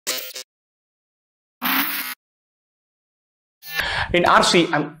In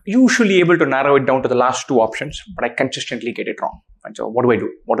RC, I'm usually able to narrow it down to the last two options, but I consistently get it wrong. And so what do I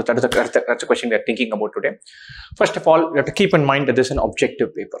do? That's the question we are thinking about today. First of all, you have to keep in mind that this is an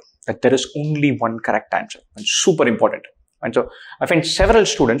objective paper, that there is only one correct answer, and super important. And so I find several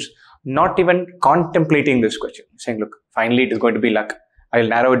students not even contemplating this question, saying, look, finally it is going to be luck. I'll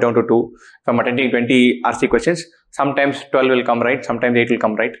narrow it down to 2. If I'm attending 20 RC questions, sometimes 12 will come right, sometimes 8 will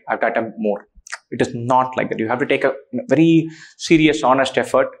come right. I have to attempt more. It is not like that. You have to take a very serious, honest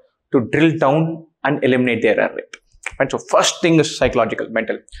effort to drill down and eliminate the error rate. Right? So first thing is psychological,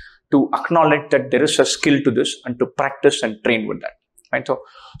 mental, to acknowledge that there is a skill to this and to practice and train with that. Right? So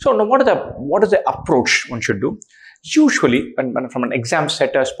now what is the approach one should do? Usually, from an exam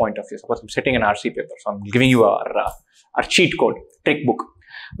setter's point of view, suppose I'm setting an RC paper, so I'm giving you our cheat code, trick book.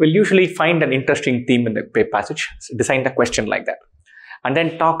 We'll usually find an interesting theme in the passage, design the question like that, and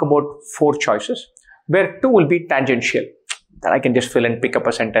then talk about 4 choices, where 2 will be tangential, that I can just fill and pick up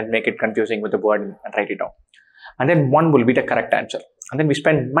a sentence, make it confusing with the word and write it down. And then 1 will be the correct answer. And then we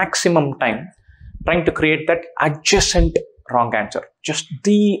spend maximum time trying to create that adjacent wrong answer, just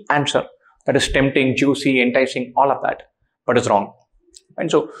the answer that is tempting, juicy, enticing, all of that, but is wrong.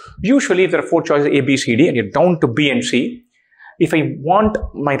 And so usually if there are 4 choices, A, B, C, D, and you're down to B and C, if I want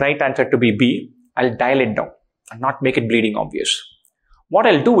my right answer to be B, I'll dial it down and not make it bleeding obvious. What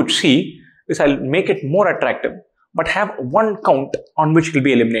I'll do with C is I'll make it more attractive, but have 1 count on which it will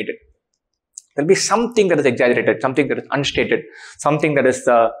be eliminated. There'll be something that is exaggerated, something that is unstated, something that is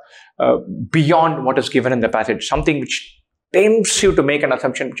beyond what is given in the passage, something which tempts you to make an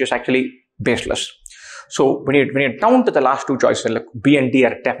assumption which is actually baseless. So when you're down to the last 2 choices, look, B and D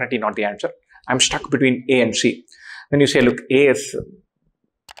are definitely not the answer. I'm stuck between A and C. Then you say, look, A is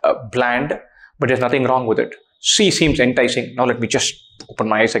bland, but there's nothing wrong with it. C seems enticing. Now let me just open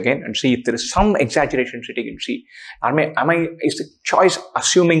my eyes again and see if there is some exaggeration sitting in C. Is the choice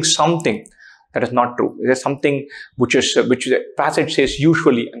assuming something that is not true? Is there something which the passage says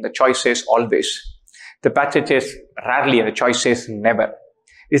usually and the choice says always? The passage says rarely and the choice says never.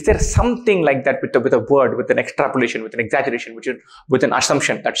 Is there something like that with a word, with an extrapolation, with an exaggeration, with an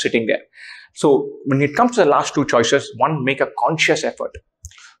assumption that's sitting there? So when it comes to the last 2 choices, 1, make a conscious effort.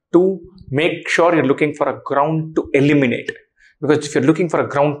 2, make sure you're looking for a ground to eliminate. Because if you're looking for a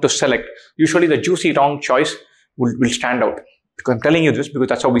ground to select, usually the juicy wrong choice will stand out. Because I'm telling you this because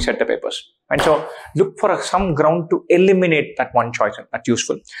that's how we set the papers. And so look for some ground to eliminate that 1 choice. That's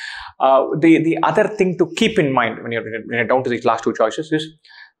useful. The other thing to keep in mind when you're down to these last 2 choices is,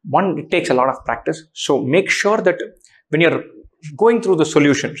 1, it takes a lot of practice. So make sure that when you're going through the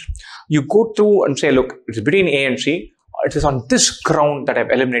solutions, you go through and say, look, it's between A and C. It is on this ground that I've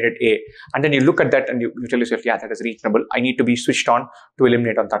eliminated A. And then you look at that and you tell yourself, yeah, that is reasonable. I need to be switched on to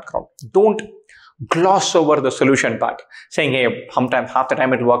eliminate on that ground. Don't gloss over the solution part, saying, hey, half the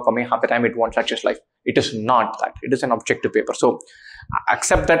time it will work for me, half the time it won't. Such just life. It is not that. It is an objective paper. So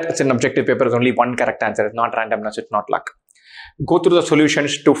accept that it's an objective paper. There's only 1 correct answer. It's not randomness. It's not luck. Go through the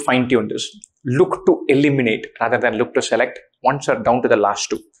solutions to fine tune this. Look to eliminate rather than look to select. Once you're down to the last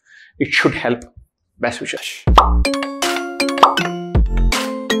 2, it should help. Best wishes.